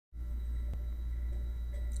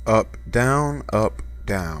Up, down, up,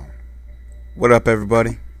 down. What up,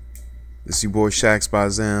 everybody? This is your boy Shax by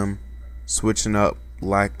Zim, switching up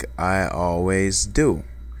like I always do.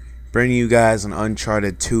 Bringing you guys an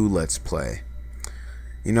Uncharted 2 Let's Play.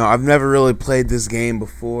 You know, I've never really played this game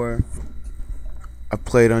before. I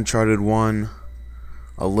played Uncharted 1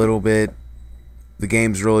 a little bit. The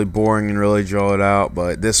game's really boring and really drawn out,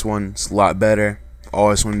 but this one's a lot better.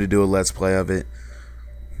 Always wanted to do a Let's Play of it.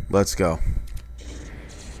 Let's go.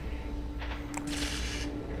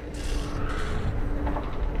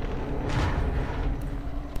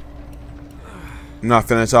 I'm not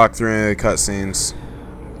finna talk through any of the cutscenes.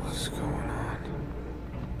 What's going on?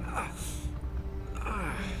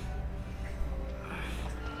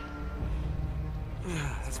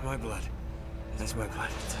 That's my blood. That's my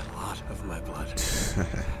blood. It's a lot of my blood.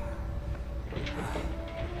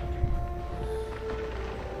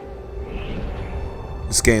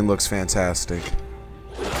 This game looks fantastic.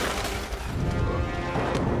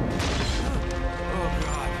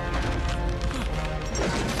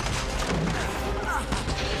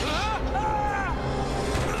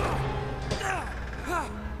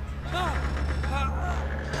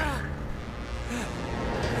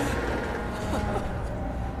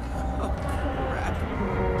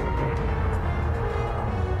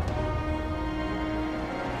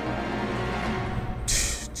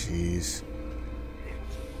 Jeez.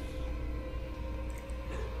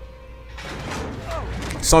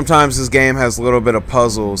 Sometimes this game has a little bit of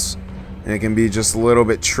puzzles, and it can be just a little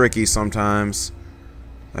bit tricky sometimes.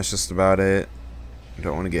 That's just about it. I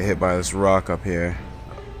don't want to get hit by this rock up here.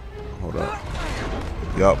 Hold up.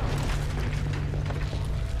 Yup.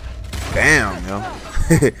 Damn, yo.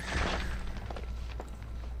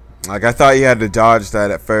 Like, I thought you had to dodge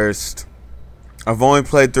that at first. I've only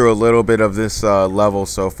played through a little bit of this level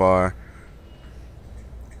so far.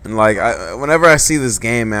 And like, whenever I see this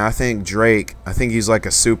game, man, I think Drake, I think he's like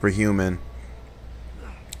a superhuman.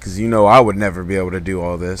 Because you know I would never be able to do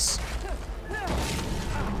all this.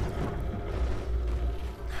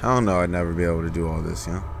 Hell no, I'd never be able to do all this,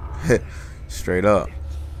 you know? Straight up.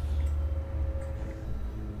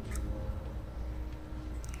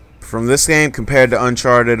 From this game compared to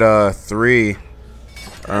Uncharted 3,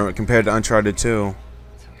 or compared to Uncharted 2.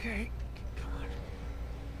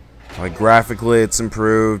 Like, graphically it's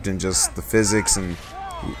improved, and just the physics and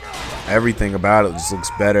everything about it just looks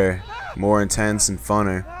better, more intense and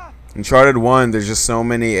funner. Uncharted 1, there's just so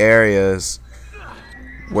many areas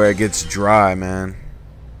where it gets dry, man.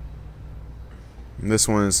 And this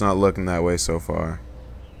one, it's not looking that way so far.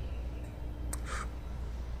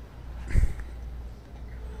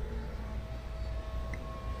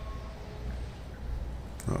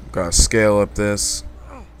 Oh, gotta scale up this.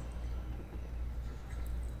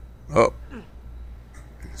 Oh,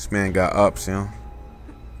 this man got ups, you know.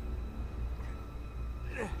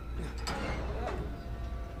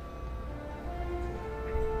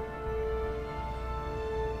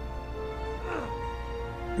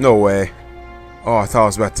 No way. Oh, I thought I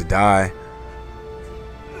was about to die.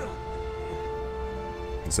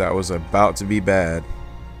 'Cause that was about to be bad.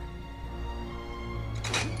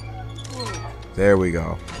 There we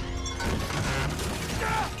go.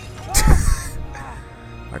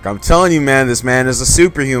 Like, I'm telling you, man, this man is a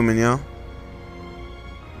superhuman, yo.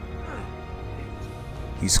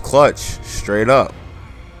 He's clutch, straight up.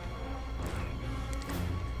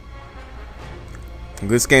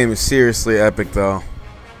 This game is seriously epic, though.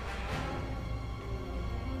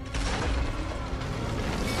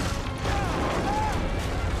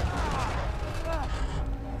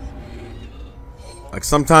 Like,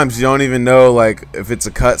 sometimes you don't even know, like, if it's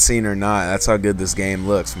a cutscene or not. That's how good this game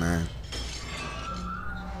looks, man.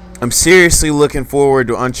 I'm seriously looking forward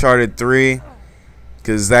to Uncharted 3,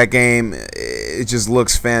 because that game, it just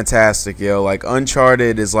looks fantastic, yo. Like,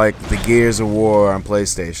 Uncharted is like the Gears of War on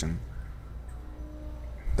PlayStation.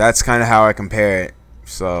 That's kind of how I compare it.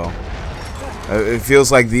 So, it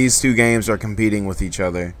feels like these two games are competing with each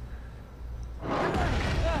other.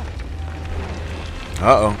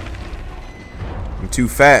 Uh-oh. I'm too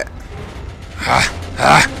fat. Ha,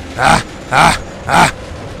 ha, ha, ha, ha,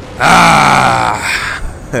 ha.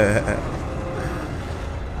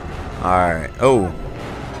 Alright. Oh.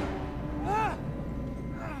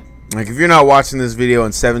 Like, if you're not watching this video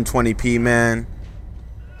in 720p, man,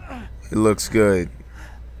 it looks good.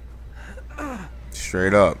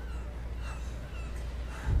 Straight up.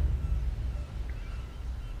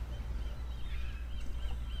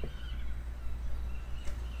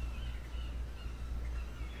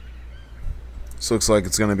 This looks like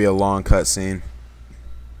it's gonna be a long cutscene.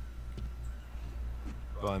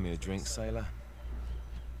 Buy me a drink, sailor.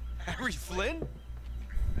 Harry Flynn?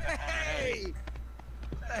 Hey!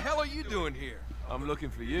 What the hell are you doing here? I'm looking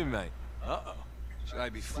for you, mate. Uh-oh. Should I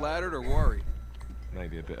be flattered or worried?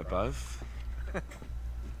 Maybe a bit of both.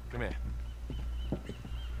 Come here.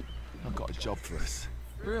 I've got a job for us.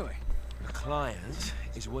 Really? The client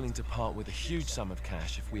is willing to part with a huge sum of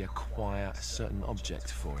cash if we acquire a certain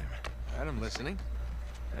object for him. All right, I'm listening.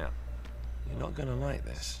 Now, you're not gonna like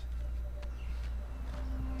this.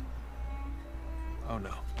 Oh,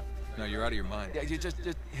 no. No, you're out of your mind. Yeah, you just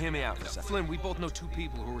hear me out for a second. Flynn, we both know two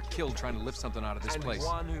people who were killed trying to lift something out of this And place.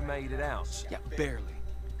 one who made it out. Yeah, barely.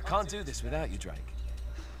 Can't do this without you, Drake.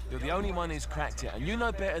 You're the only one who's cracked it, and you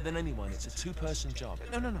know better than anyone it's a two-person job.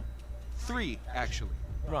 No. 3, actually.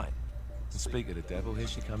 Right. And speak of the devil, here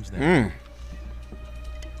she comes now.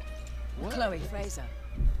 What? Chloe Fraser.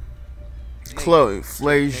 Chloe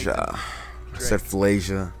Fraser. I said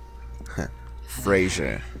Fraser.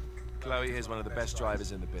 Fraser. Chloe is one of the best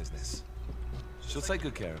drivers in the business. She'll take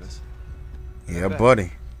good care of us. Yeah,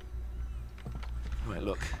 buddy. Right,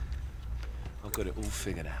 look. I've got it all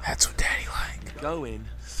figured out. That's what Daddy like. Go in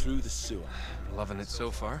through the sewer. Loving it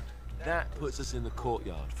so far. That puts us in the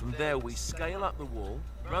courtyard. From there, we scale up the wall,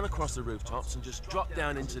 run across the rooftops, and just drop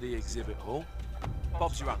down into the exhibit hall.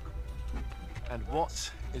 Bob's your uncle. And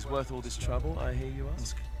what is worth all this trouble, I hear you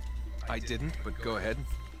ask? I didn't, but go ahead.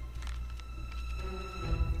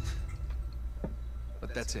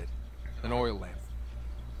 But that's it. An oil lamp.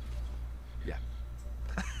 Yeah.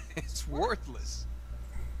 It's worthless.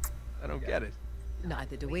 I don't get it.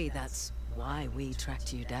 Neither do we. That's why we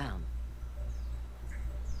tracked you down.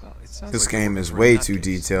 Well, it sounds This like game you're is working for way a too nutcase.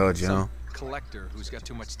 detailed, you know. Some collector who's got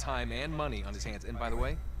too much time and money on his hands. And by the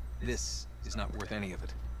way, this is not worth any of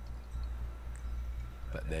it.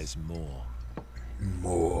 But there's more.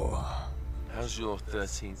 More. How's your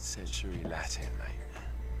 13th century Latin, mate?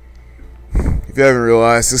 If you haven't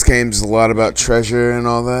realized, this game's a lot about treasure and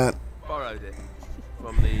all that. Borrowed it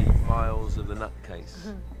from the files of the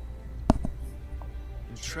nutcase.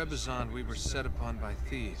 In Trebizond, we were set upon by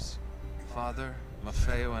thieves. Father,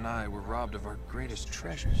 Maffeo, and I were robbed of our greatest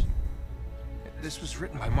treasures. This was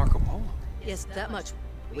written by Marco Polo. Yes, that much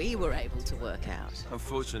we were able to work out.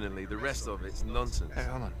 Unfortunately, the rest of it's nonsense. Hey,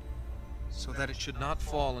 hold on. So that it should not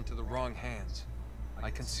fall into the wrong hands, I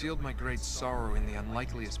concealed my great sorrow in the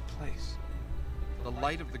unlikeliest place. The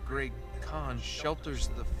light of the great Khan shelters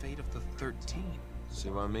the fate of the 13. See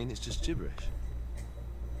what I mean? It's just gibberish.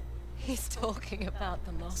 He's talking about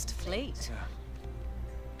the lost fleet. Yeah.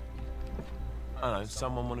 I know,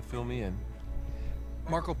 someone want to fill me in?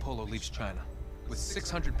 Marco Polo leaves China with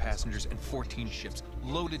 600 passengers and 14 ships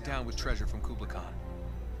loaded down with treasure from Kublai Khan.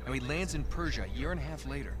 Now he lands in Persia a year and a half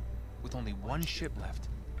later with only 1 ship left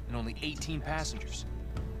and only 18 passengers.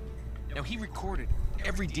 Now he recorded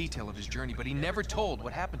every detail of his journey, but he never told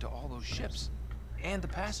what happened to all those ships and the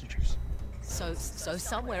passengers. So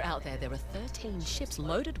somewhere out there are 13 ships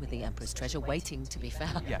loaded with the Emperor's treasure waiting to be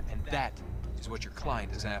found. Yeah, and that is what your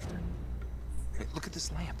client is after. Hey, look at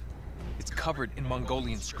this lamp. It's covered in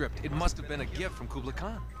Mongolian script. It must have been a gift from Kublai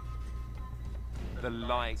Khan. The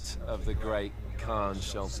light of the great Khan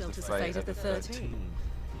shelters the fate of the 13.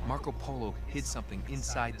 Marco Polo hid something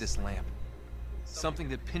inside this lamp. Something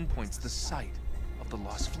that pinpoints the site of the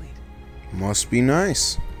lost fleet. Must be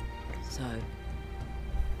nice. So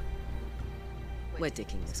we're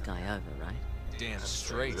dicking this guy over, right? Damn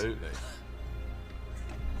straight. Absolutely.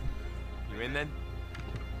 You in then?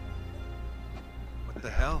 What the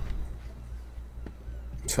hell?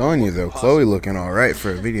 I'm telling you though, Chloe looking alright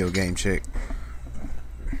for a video game chick.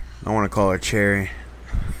 I want to call her Cherry.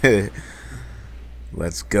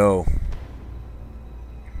 Let's go.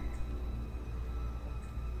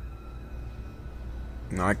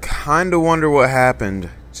 Now, I kind of wonder what happened.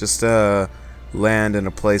 Just land in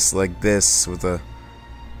a place like this with a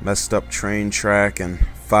messed up train track and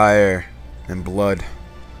fire and blood.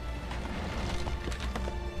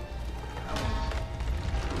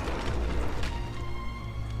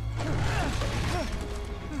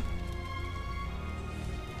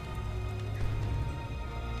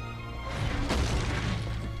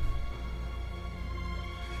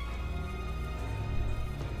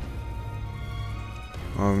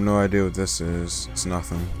 I have no idea what this is. It's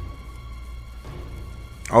nothing.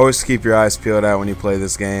 Always keep your eyes peeled out when you play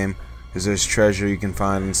this game, because there's treasure you can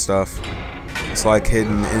find and stuff. It's like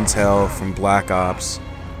hidden intel from Black Ops.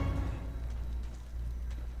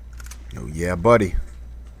 Oh yeah, buddy.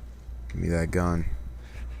 Give me that gun.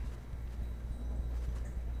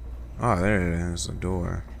 Oh, there it is, a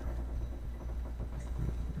door.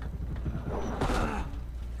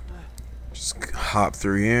 Just hop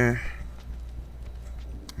through here.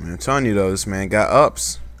 I'm telling you though, this man got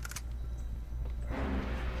ups.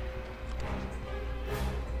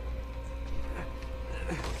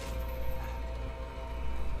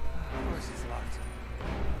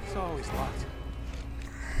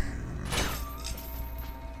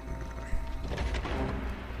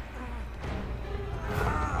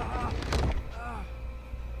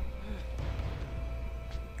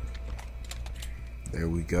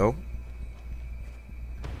 we go.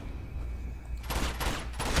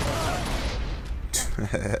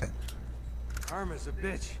 Karma's a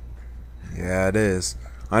bitch. Yeah, it is.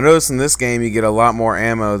 I noticed in this game you get a lot more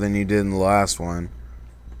ammo than you did in the last one.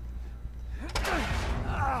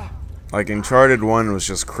 Like Uncharted 1 was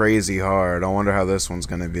just crazy hard. I wonder how this one's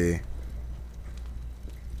gonna be.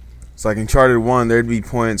 It's like Uncharted 1, there'd be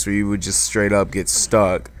points where you would just straight up get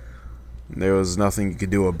stuck. There was nothing you could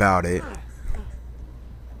do about it.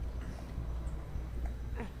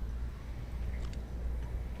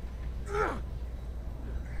 I'm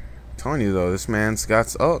telling you though, this man's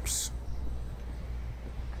got ups.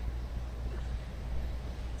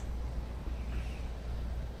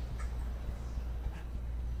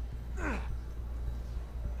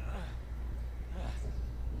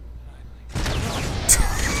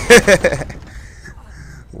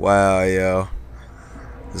 Wow, yo.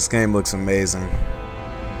 This game looks amazing.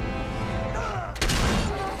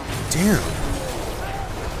 Damn.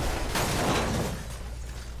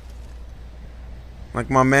 Like,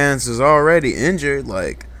 my man's is already injured.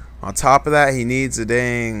 Like, on top of that, he needs a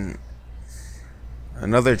dang...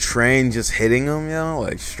 another train just hitting him, yo.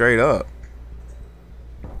 Like, straight up.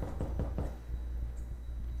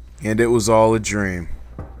 And it was all a dream.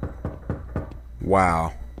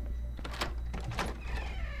 Wow.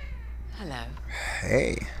 Hello.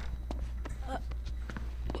 Hey.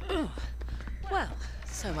 Well,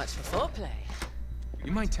 so much for foreplay.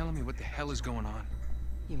 You mind telling me what the hell is going on?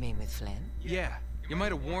 You mean with Flynn? Yeah, you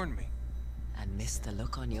might have warned me. And missed the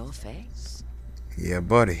look on your face? Yeah,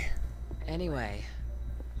 buddy. Anyway,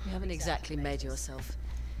 you haven't exactly made yourself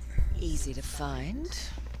easy to find.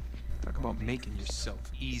 Talk about making yourself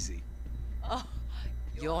easy. Oh,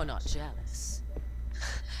 you're not jealous.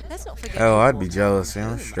 Let's not forget. Hell, you I'd be walked jealous, out on you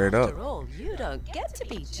know, your own. straight up. After all, you don't get to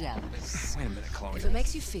be jealous. Wait a minute, Chloe. If it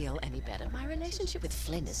makes you feel any better, my relationship with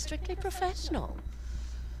Flynn is strictly professional.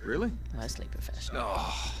 Really? Mostly professional.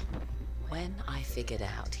 Oh, When I figured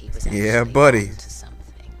out he was Yeah, actually buddy. onto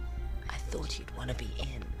something, I thought you'd want to be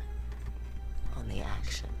in on the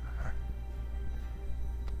action.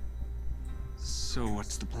 so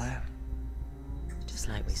what's the plan? Just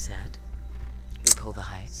like we said. We pull the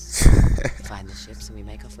heist, find the ships, and we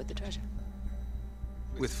make off with the treasure.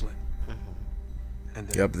 With Flynn. And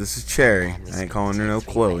then Yep, this is Cherry. And we I ain't split calling her it no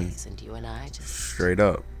 3 Chloe. ways, and you and I just Straight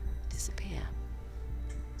up. disappear.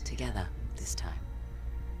 Together, this time.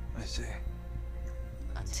 I see.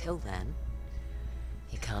 Until then,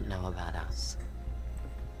 he can't know about us.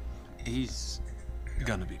 He's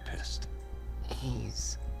gonna be pissed.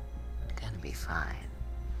 He's gonna be fine.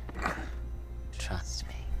 Trust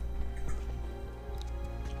me.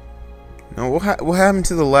 No, what happened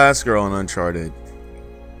to the last girl in Uncharted?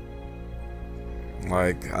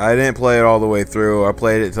 Like, I didn't play it all the way through. I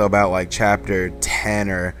played it till about like chapter 10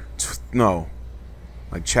 or no,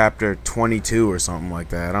 like chapter 22 or something like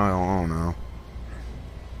that. I don't know.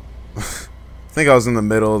 I think I was in the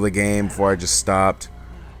middle of the game before I just stopped.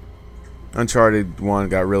 Uncharted 1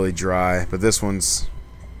 got really dry, but this one's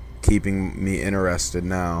keeping me interested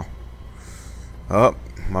now. Oh,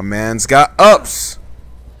 my man's got ups.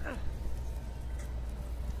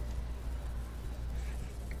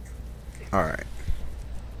 Alright.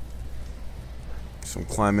 So I'm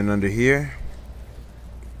climbing under here.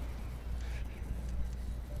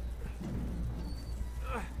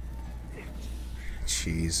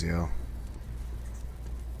 Jeez, yo.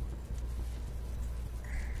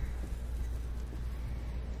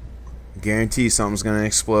 Guarantee something's gonna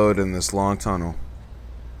explode in this long tunnel.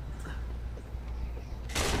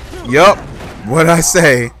 Yup. What'd I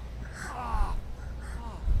say?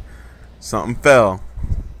 Something fell.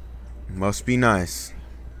 Must be nice.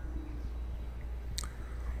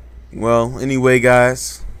 Well, anyway,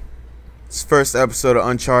 guys, it's the first episode of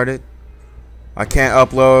Uncharted. I can't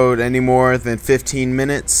upload any more than 15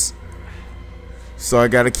 minutes, so I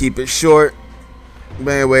gotta keep it short.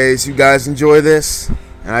 But anyways, you guys enjoy this,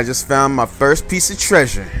 and I just found my first piece of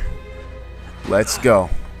treasure. Let's go.